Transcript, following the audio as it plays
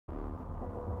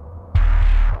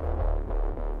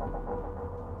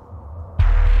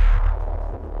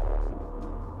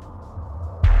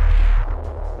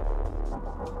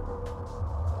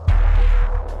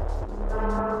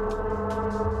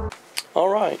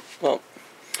Well,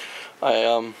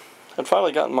 I had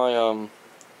finally gotten my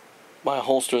my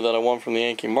holster that I won from the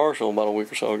TheYankeeMarshal about a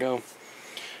week or so ago,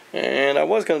 and I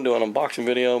was going to do an unboxing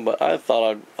video, but I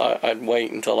thought I'd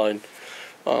wait until I'd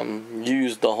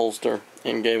used the holster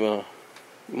and gave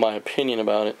my opinion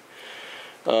about it.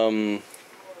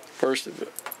 First,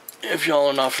 if y'all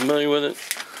are not familiar with it,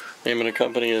 name of the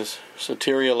company is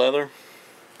Soteria Leather.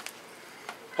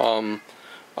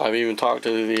 I've even talked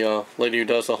to the lady who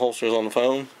does the holsters on the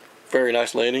phone. Very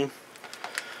nice lady.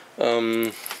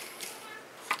 And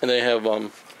they have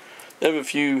a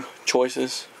few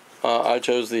choices. I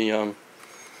chose the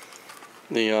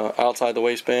outside the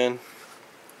waistband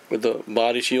with the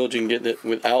body shield. You can get it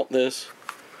without this.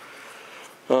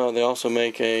 They also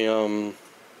make a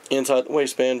inside the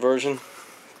waistband version,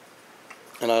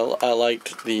 and I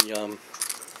liked the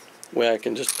way I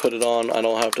can just put it on. I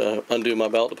don't have to undo my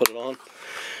belt to put it on.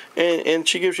 And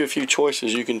she gives you a few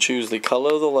choices. You can choose the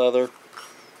color of the leather,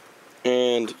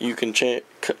 and you can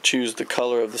choose the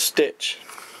color of the stitch.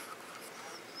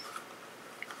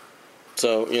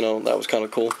 So, you know, that was kind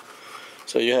of cool.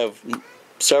 So you have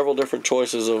several different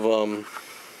choices of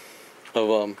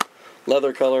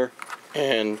leather color,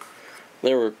 and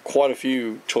there were quite a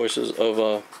few choices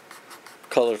of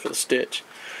color for the stitch.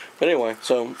 But anyway,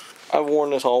 so I've worn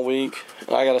this all week,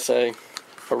 and I gotta say,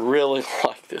 I really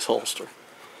like this holster.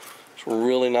 It's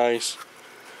really nice,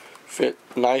 fit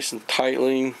nice and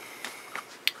tightly,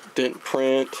 didn't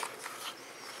print,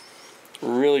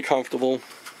 really comfortable,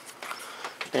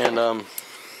 and and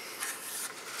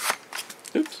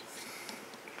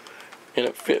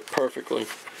it fit perfectly,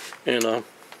 and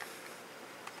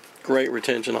great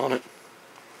retention on it.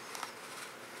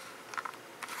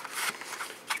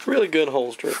 Really good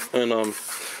holster. And when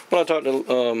I talked to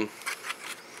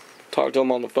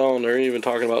them on the phone, they're even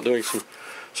talking about doing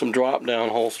some drop down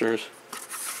holsters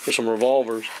for some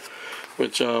revolvers,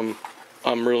 which I'm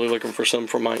really looking for some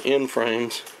for my end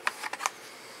frames.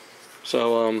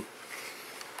 So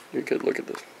you could look at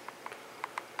this.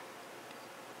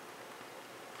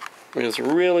 I mean, it's a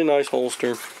really nice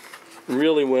holster,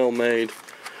 really well made.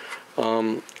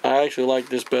 I actually like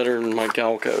this better than my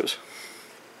Galcos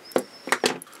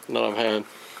that I've had.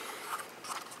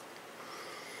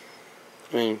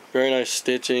 I mean, very nice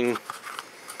stitching.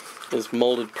 It's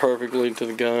molded perfectly to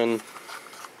the gun.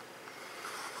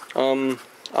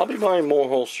 I'll be buying more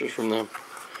holsters from them.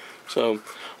 So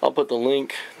I'll put the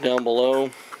link down below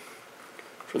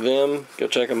for them. Go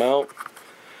check them out.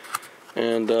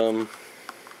 And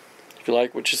if you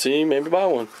like what you see, maybe buy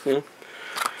one. You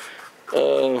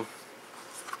know?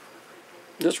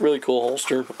 Just really cool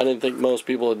holster. I didn't think most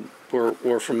people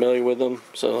were familiar with them,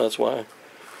 so that's why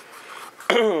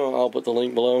I'll put the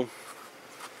link below.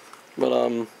 But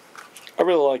I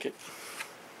really like it.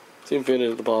 Seems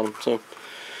fitted at the bottom. So,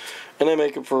 and they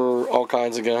make it for all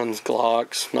kinds of guns: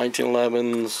 Glocks,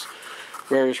 1911s,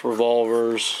 various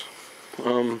revolvers,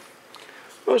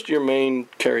 most of your main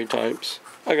carry types.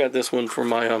 I got this one for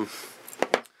my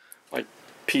my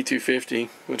P250,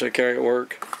 which I carry at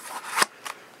work,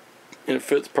 and it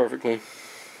fits perfectly.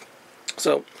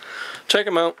 So check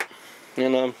them out,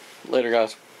 and later,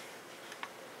 guys.